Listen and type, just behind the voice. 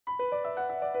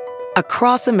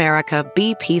Across America,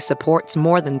 BP supports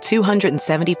more than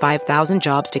 275,000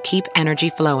 jobs to keep energy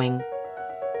flowing.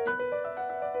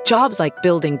 Jobs like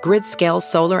building grid-scale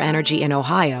solar energy in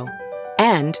Ohio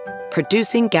and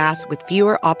producing gas with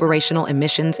fewer operational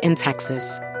emissions in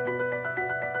Texas.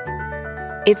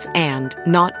 It's and,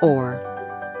 not or.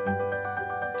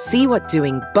 See what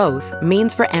doing both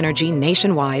means for energy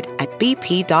nationwide at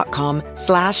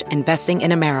bp.com/investing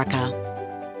in America.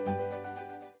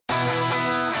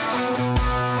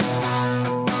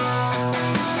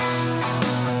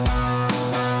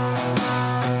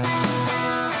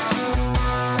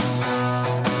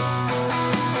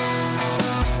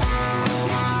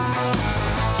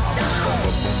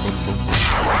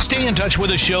 Stay in touch with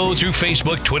the show through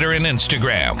Facebook, Twitter, and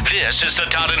Instagram. This is the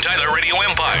Todd and Tyler Radio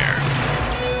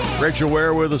Empire. Rachel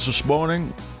Ware with us this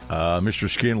morning. Mr.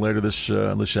 Skin later this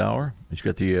hour. He's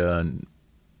got the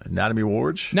Anatomy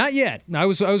Awards. Not yet. I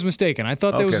was mistaken. I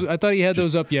thought I thought he had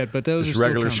those up yet, but those are still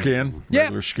regular coming. skin. Yep.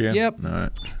 Regular skin. Yep. All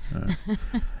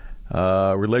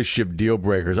right. Relationship deal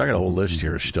breakers. I got a whole list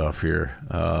here of stuff here.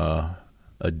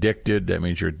 Addicted. That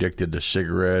means you're addicted to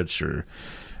cigarettes or.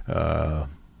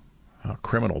 A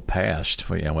criminal past.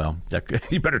 Yeah, well,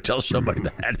 you better tell somebody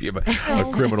that if you have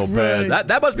a criminal past.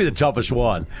 That must be the toughest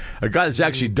one. A guy that's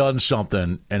actually done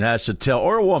something and has to tell,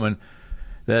 or a woman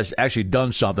that's actually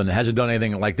done something and hasn't done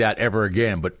anything like that ever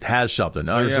again, but has something.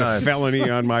 There's a felony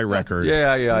on my record.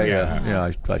 Yeah.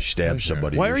 I stabbed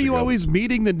somebody. Why are you always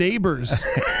meeting the neighbors?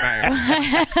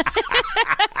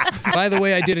 By the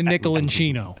way, I did a nickel and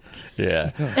chino.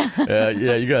 Yeah.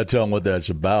 You got to tell them what that's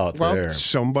about. Well, there.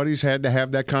 somebody's had to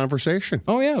have that conversation.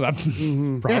 Oh, yeah.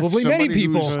 Probably many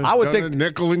people. I would think a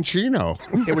nickel and chino.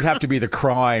 It would have to be the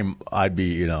crime. I'd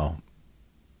be,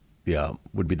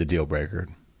 would be the deal breaker.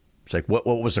 It's like, what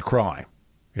was the crime?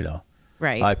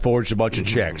 Right. I forged a bunch of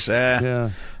checks.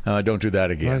 Don't do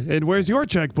that again. And where's your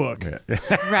checkbook?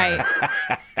 Right.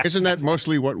 Isn't that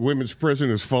mostly what women's prison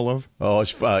is full of? Oh,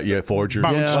 it's forgery.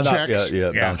 Bounce checks.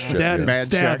 Bounce checks. Bad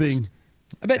stabbing. Checks.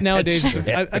 I bet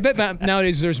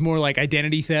nowadays there's more like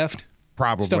identity theft.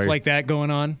 Probably. Stuff like that going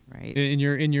on. Right. In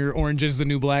your Orange is the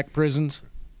New Black prisons.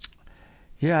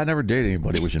 Yeah, I never dated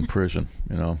anybody who was in prison,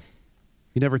 You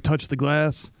never touched the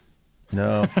glass?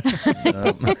 No.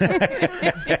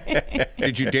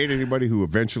 Did you date anybody who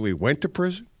eventually went to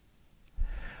prison?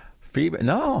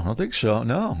 No, I don't think so.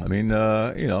 No. I mean,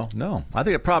 no. I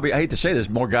think I hate to say this,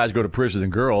 more guys go to prison than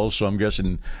girls, so I'm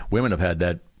guessing women have had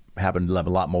that happen a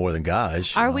lot more than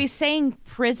guys. Are we saying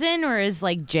prison or is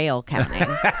like jail counting?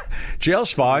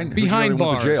 Jail's fine. Behind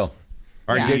bars. bars. To jail.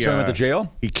 Or you date someone at the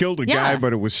jail? He killed a guy,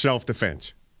 but it was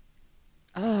self-defense.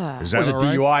 Is that was a all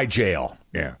right? DUI jail.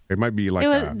 Yeah, it might be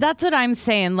like that's what I'm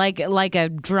saying, like a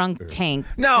drunk tank.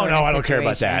 No, sort of I don't care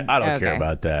about that. situation. I don't care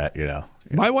about that,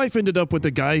 My wife ended up with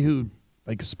a guy who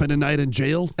spent a night in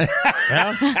jail.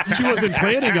 She wasn't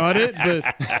planning on it,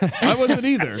 but I wasn't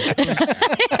either.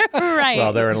 Right.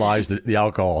 Well, therein lies the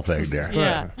alcohol thing there.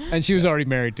 Yeah. And she was already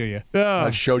married to you. I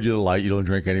showed you the light. You don't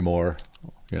drink anymore.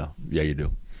 Yeah, you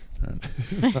do.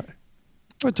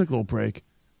 I took a little break.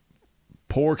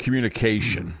 Poor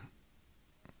communication.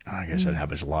 I guess that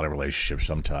happens in a lot of relationships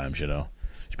sometimes,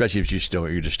 especially if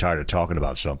you're just tired of talking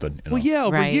about something. Well, yeah,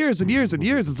 over years and years and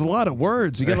years, it's a lot of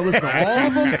words. You got to listen to all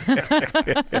of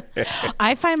them.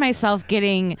 I find myself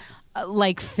getting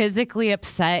physically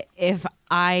upset if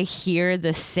I hear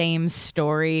the same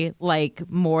story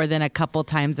more than a couple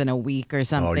times in a week or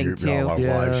something too.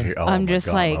 I'm just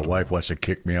my wife wants to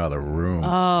kick me out of the room.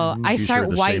 Oh, I start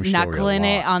white knuckling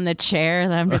it on the chair.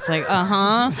 And I'm just like,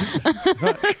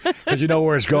 Because you know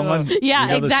where it's going.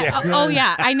 Yeah, exactly. Oh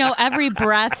yeah, I know every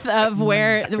breath of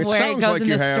where it goes like in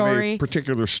you the have story. a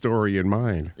particular story in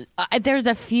mind. There's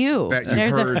a few. That you've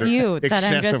There's a heard few that I'm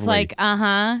just excessively. like,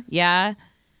 yeah.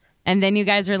 And then you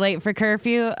guys are late for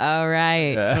curfew? All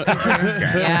right.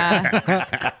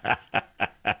 Yeah.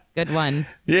 Good one.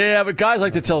 Yeah, but guys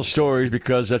like to tell stories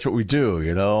because that's what we do,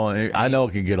 I know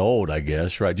it can get old, I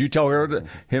guess, right? Do you tell him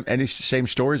any same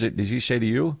stories that did he say to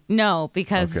you? No,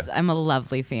 because I'm a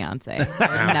lovely fiance.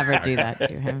 I would never do that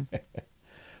to him.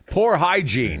 Poor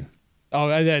hygiene. Oh,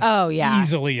 that's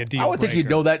easily a deal I would think breaker. you'd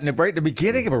know that right at the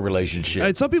beginning of a relationship.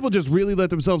 And some people just really let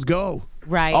themselves go.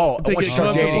 Right. Oh, They once get you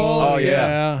start dating. comfortable. Oh,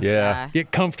 yeah.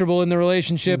 Get comfortable in the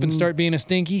relationship and start being a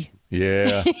stinky.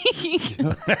 Yeah.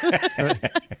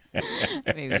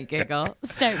 Made me giggle.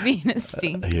 Start being a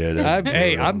stink.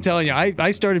 I'm telling you,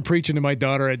 I started preaching to my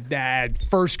daughter at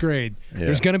first grade. Yeah.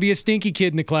 There's going to be a stinky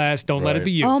kid in the class. Don't let it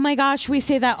be you. Oh my gosh, we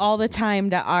say that all the time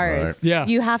to ours. Right. Yeah.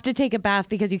 You have to take a bath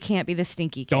because you can't be the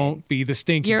stinky kid. Don't be the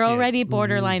stinky You're kid. already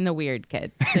borderline the weird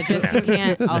kid. So just you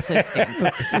can't also stink.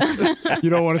 You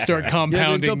don't want to start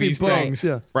compounding don't be these bummed. things.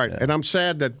 Yeah. Right. And I'm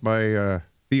sad that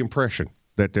the impression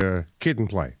that Kid can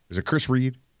play. Is it Chris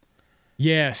Reed?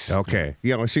 Yes. Okay.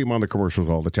 Yeah, I see him on the commercials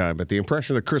all the time. But the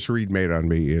impression that Chris Reed made on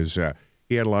me is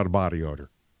he had a lot of body odor.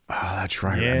 Oh, that's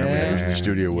right. I remember he was in the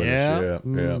studio with us.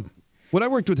 Yeah. When I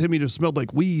worked with him, he just smelled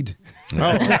like weed. Or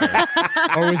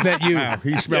was that you?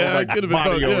 He smelled like could've been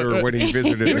body both, odor when he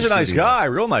visited He was a the nice studio. guy,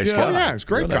 real nice guy. Yeah, he's a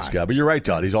great Real nice guy. But you're right,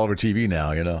 Todd. He's all over TV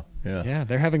now, Yeah. Yeah,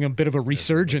 they're having a bit of a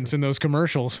resurgence in those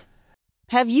commercials.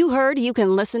 Have you heard you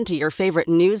can listen to your favorite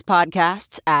news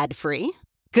podcasts ad-free?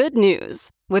 Good news.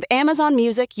 With Amazon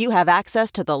Music, you have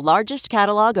access to the largest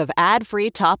catalog of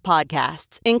ad-free top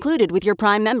podcasts included with your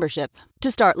Prime membership.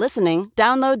 To start listening,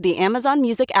 download the Amazon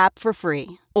Music app for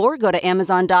free or go to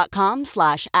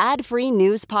amazon.com/ad-free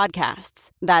news podcasts.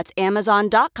 That's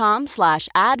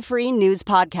amazon.com/ad-free news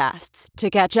podcasts to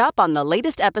catch up on the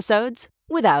latest episodes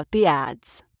without the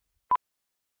ads.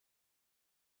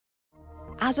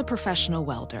 As a professional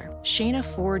welder, Shayna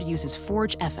Ford uses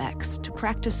Forge FX to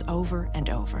practice over and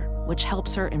over, which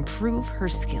helps her improve her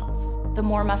skills. The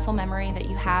more muscle memory that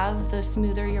you have, the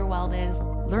smoother your weld is.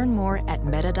 Learn more at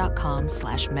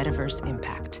meta.com/metaverse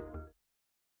impact.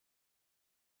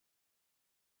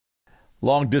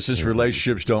 Long-distance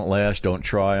relationships don't last. Don't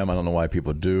try them. I don't know why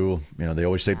people do. They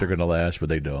always think they're going to last, but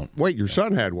they don't. Wait, your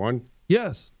son had one?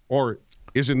 Yes. Or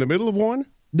is in the middle of one?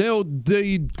 No,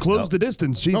 they closed the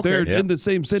distance. They're in the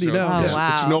same city now. Oh,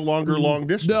 wow. It's no longer long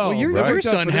distance. No, Well, your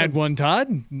son had one, Todd,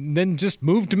 and then just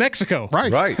moved to Mexico.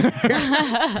 Right.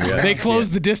 Yeah. They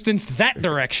closed the distance that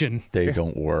direction. They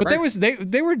don't work. But they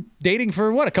were dating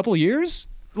for a couple of years?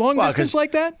 Long distance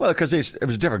like that? Well, because it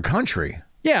was a different country.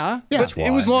 Yeah. That's But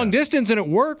it was why, long distance and it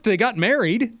worked. They got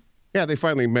married. Yeah, they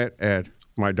finally met at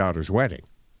my daughter's wedding.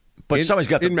 But somebody's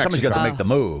got to make the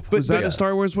move. Was that a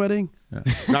Star Wars wedding?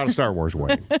 Not a Star Wars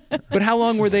wedding. But how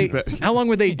long were they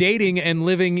dating and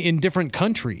living in different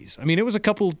countries? I mean, it was a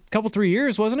couple 3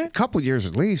 years, wasn't it? A couple years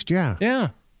at least, yeah. Yeah.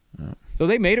 So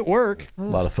they made it work. A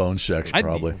lot of phone sex,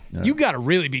 probably. You got to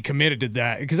really be committed to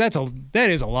that because that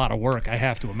is a lot of work, I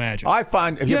have to imagine. I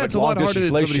find if you have it's a a lot long harder distance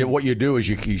than relationship, somebody- what you do is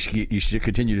you should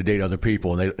continue to date other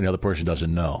people, and the other person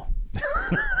doesn't know.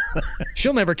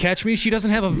 She'll never catch me. She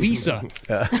doesn't have a visa.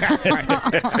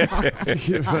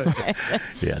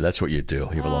 Yeah, that's what you do.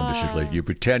 You have a long distance relationship. You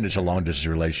pretend it's a long distance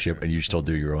relationship, and you still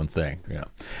do your own thing. Yeah,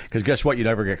 because guess what? You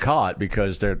never get caught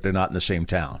because they're not in the same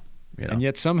town. And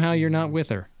yet somehow you're not with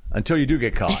her. Until you do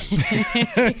get caught.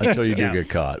 Until you do get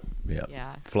caught. Yeah.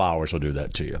 Flowers will do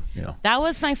that to you. That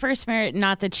was my first marriage,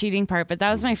 not the cheating part, but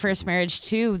that was my first marriage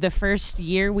too. The first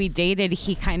year we dated,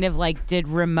 he kind of did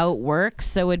remote work,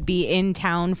 so would be in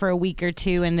town for a week or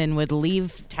two and then would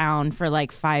leave town for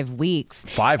 5 weeks.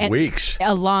 5 weeks?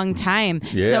 A long time.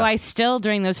 Yeah. So I still,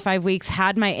 during those 5 weeks,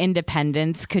 had my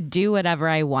independence, could do whatever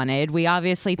I wanted. We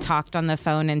obviously talked on the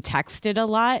phone and texted a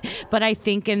lot, but I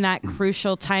think in that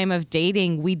crucial time of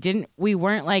dating, we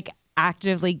weren't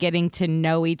actively getting to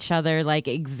know each other,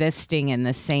 existing in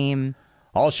the same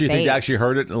Oh, so you think space. you actually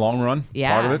hurt it in the long run?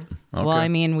 Yeah. Part of it? Okay. Well, I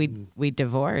mean, we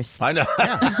divorced. I know.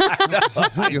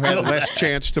 You had less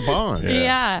chance to bond.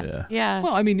 Yeah.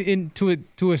 Well, I mean,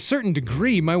 to a certain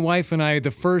degree, my wife and I,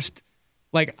 the first,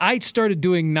 I started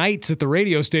doing nights at the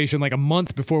radio station a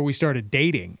month before we started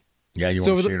dating. Yeah, you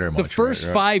So weren't seeing her much. the first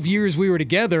right? 5 years we were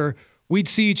together, we'd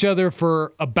see each other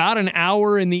for about an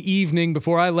hour in the evening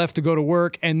before I left to go to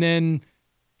work, and then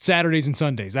Saturdays and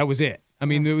Sundays. That was it. I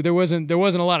mean, there wasn't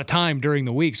a lot of time during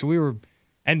the week, so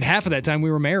and half of that time we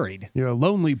were married. You're a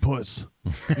lonely puss.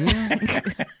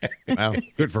 Well,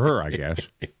 good for her, I guess.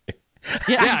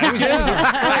 Yeah,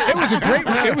 it was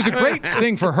a great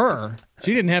thing for her.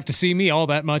 She didn't have to see me all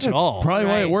that much at all. Probably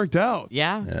why it worked out.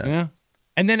 Yeah.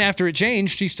 And then after it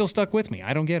changed, she still stuck with me.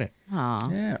 I don't get it. Aw.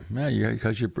 Yeah,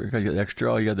 because you got the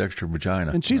extra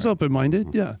vagina. And she's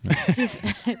open-minded, yeah.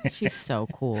 She's so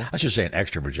cool. I should say an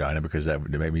extra vagina because that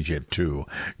means you have two.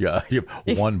 Yeah, you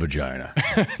have one vagina.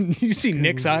 You see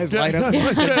Nick's eyes light up.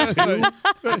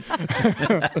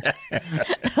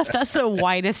 That's the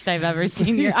widest I've ever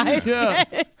seen your eyes. Yeah.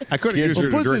 I could have used her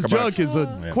to Puss's drink about. junk is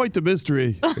quite the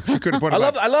mystery. She could have put I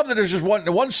about. love that there's just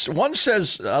one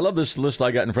says, I love this list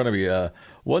I got in front of me.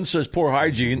 One says poor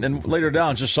hygiene, and later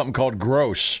down it's just something called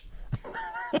gross.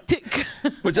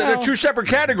 But they're two separate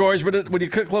categories, but when you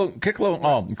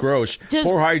gross.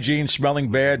 Poor hygiene,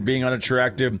 smelling bad, being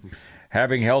unattractive,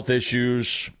 having health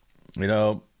issues,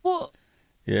 Well,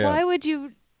 yeah. why would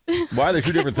you... Why are they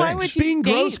two different Why things? would you Being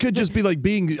date? gross could just be like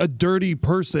being a dirty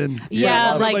person.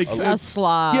 Yeah, But like a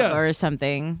slob Yes. or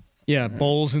something. Yeah,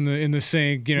 bowls in the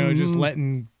sink, just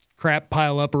letting crap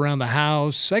pile up around the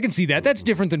house. I can see that. That's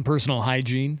different than personal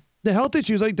hygiene. The health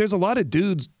issues, like there's a lot of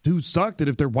dudes who suck that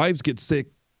if their wives get sick,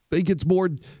 they get more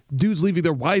dudes leaving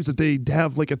their wives if they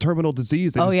have like a terminal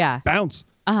disease. They just bounce.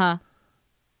 Uh-huh.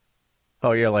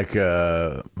 Oh, yeah, like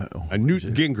a Newt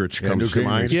Gingrich comes to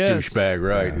mind. Yes. Douchebag,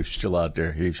 right, who's still out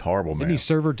there. He's horrible, man. Didn't he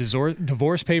serve her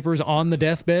divorce papers on the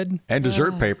deathbed? And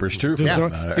dessert papers, too.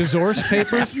 Divorce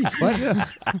papers? What?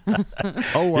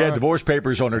 Yeah, divorce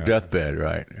papers on her deathbed,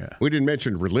 right. Yeah. We didn't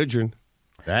mention religion.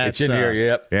 It's in here,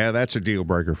 yep. Yeah, that's a deal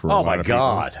breaker for a Oh, lot my of people.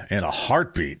 God. In a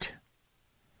heartbeat.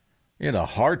 I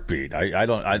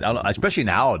don't, especially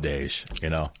nowadays,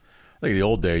 I think in the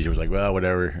old days, it was like, well,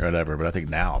 whatever. But I think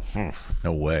now,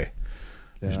 no way.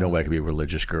 There's no way I could be a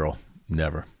religious girl.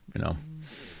 Never,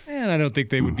 And I don't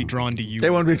think they would be drawn to you. They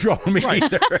wouldn't be drawn to me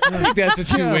either. I think that's a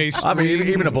two-way street. I mean,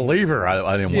 even a believer,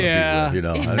 I didn't want to be with,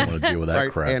 I didn't want to deal with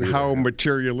that crap. And either. how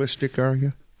materialistic are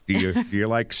you? Do you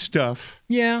like stuff?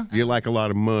 Yeah. Do you like a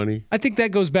lot of money? I think that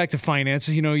goes back to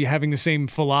finances. You having the same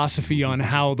philosophy on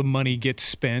how the money gets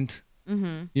spent.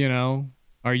 Mm-hmm.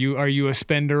 Are you a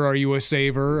spender? Are you a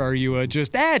saver? Are you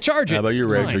just charge it? How about you,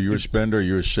 It's Rach? fine. Are you a spender or are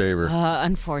you a saver?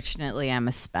 Unfortunately, I'm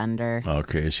a spender.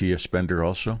 Okay. Is he a spender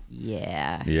also?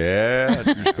 Yeah. Yeah.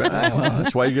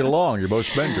 That's why you get along. You're both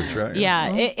spenders, right?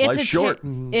 Yeah, Life's short.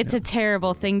 It's a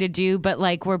terrible thing to do, but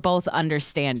like we're both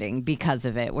understanding because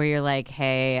of it. Where you're like,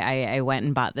 hey, I went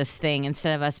and bought this thing.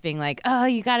 Instead of us being like, oh,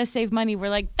 you got to save money.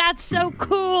 We're like, that's so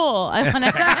cool. I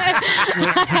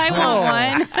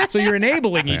want one. So you're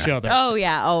enabling each other. Oh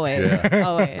yeah, always.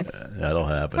 That'll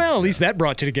happen. Well, at least that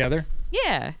brought you together.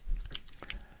 Yeah.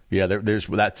 Yeah, that's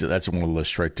one of the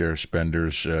lists right there.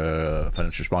 Spenders,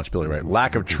 financial responsibility, right?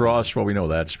 Lack of trust. Well, we know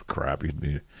that's crap.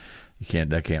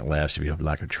 That can't last if you have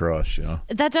lack of trust.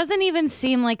 That doesn't even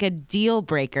seem like a deal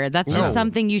breaker. That's just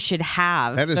something you should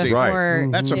have. That is before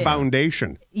That's a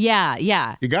foundation. Yeah.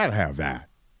 You got to have that.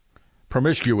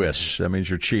 Promiscuous. That means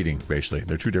you're cheating. Basically,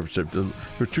 they're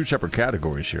two separate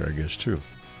categories here, I guess, too.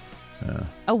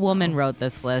 A woman wrote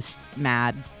this list.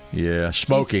 Mad. Yeah,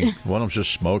 smoking. One of them's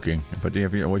just smoking. But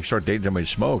if you start dating somebody who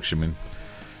smokes, Well,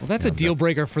 that's a deal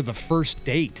breaker for the first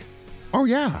date. Oh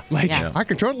yeah, I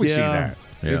can totally see that.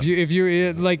 Yeah. If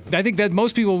you're like, I think that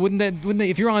most people wouldn't they,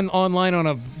 if you're online on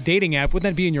a dating app, wouldn't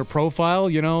that be in your profile?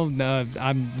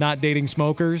 I'm not dating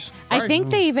smokers. I think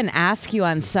they even ask you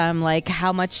on some, like,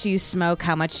 how much do you smoke?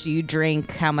 How much do you drink?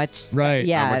 How much? Right.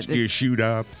 Yeah. How much do you shoot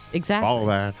up? Exactly. All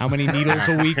that. How many needles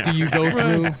a week do you go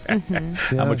through?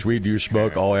 How much weed do you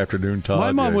smoke all afternoon, Todd?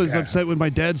 My mom was upset when my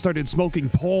dad started smoking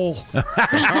pole.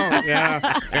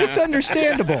 Yeah. It's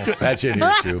understandable. That's in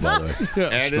here too, by the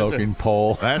way. Smoking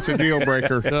pole. That's a deal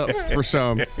breaker for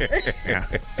some.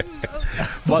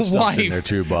 Plus stuff's wife. in there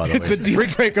too, by the way. It's a deal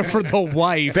breaker for the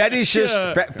wife.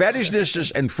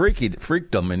 Fetishness and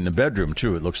freakdom in the bedroom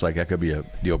too. It looks like that could be a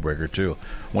deal breaker too.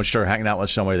 Once you start hanging out with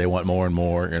somebody, they want more and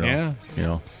more.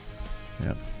 Yeah.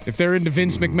 If they're into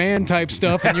Vince McMahon type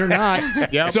stuff and you're not,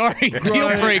 sorry,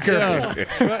 deal breaker.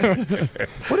 Yeah.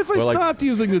 What if I stopped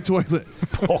using the toilet?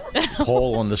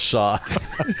 Pole on the side.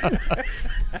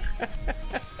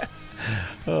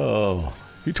 Oh,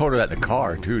 he told her that in the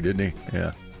car too, didn't he?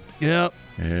 Yeah. Yep.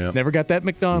 Yeah. Never got that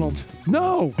McDonald's.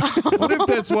 No. What if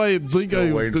that's why I think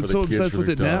Still waiting I'm for so the kids obsessed for with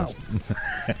it now?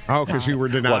 McDonald's. Oh, because you were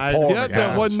denied. What, Paul? Yeah,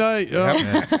 that one night.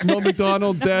 No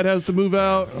McDonald's. Dad has to move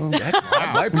out.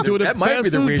 We're doing a fast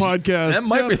food podcast. That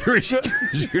might be the reason.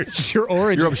 It's your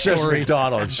origin You're obsessed story. with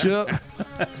McDonald's. Yep.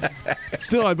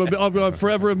 Still, I'm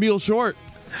forever a meal short.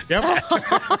 Yep.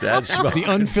 That's The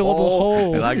unfillable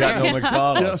hole. And I got no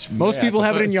McDonald's. Most people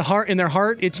have it in their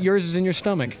heart. It's yours is in your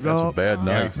stomach. That's a bad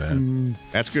night, man.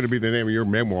 That's going to be the name of your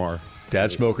memoir.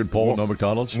 Dad smoking pole, no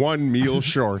McDonald's. One meal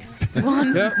short.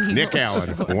 Nick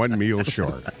Allen, one meal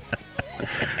short.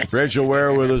 Rachel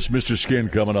Ware with us, Mr. Skin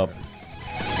coming up.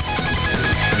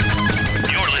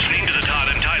 You're listening to the Todd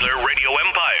and Tyler Radio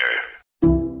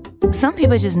Empire. Some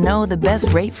people just know the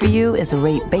best rate for you is a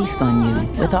rate based on you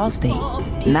with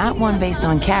Allstate. Not one based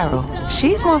on Carol.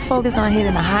 She's more focused on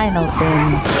hitting a high note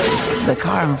than the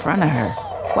car in front of her.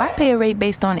 Why pay a rate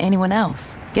based on anyone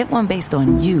else? Get one based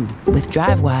on you with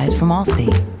DriveWise from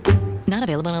Allstate. Not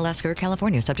available in Alaska or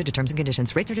California, subject to terms and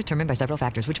conditions. Rates are determined by several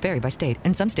factors, which vary by state.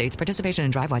 In some states, participation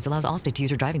in DriveWise allows Allstate to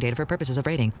use your driving data for purposes of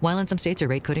rating. While in some states, your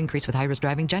rate could increase with high-risk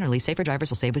driving. Generally, safer drivers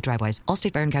will save with DriveWise.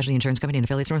 Allstate Fire and Casualty Insurance Company and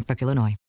affiliates, Northbrook, Illinois.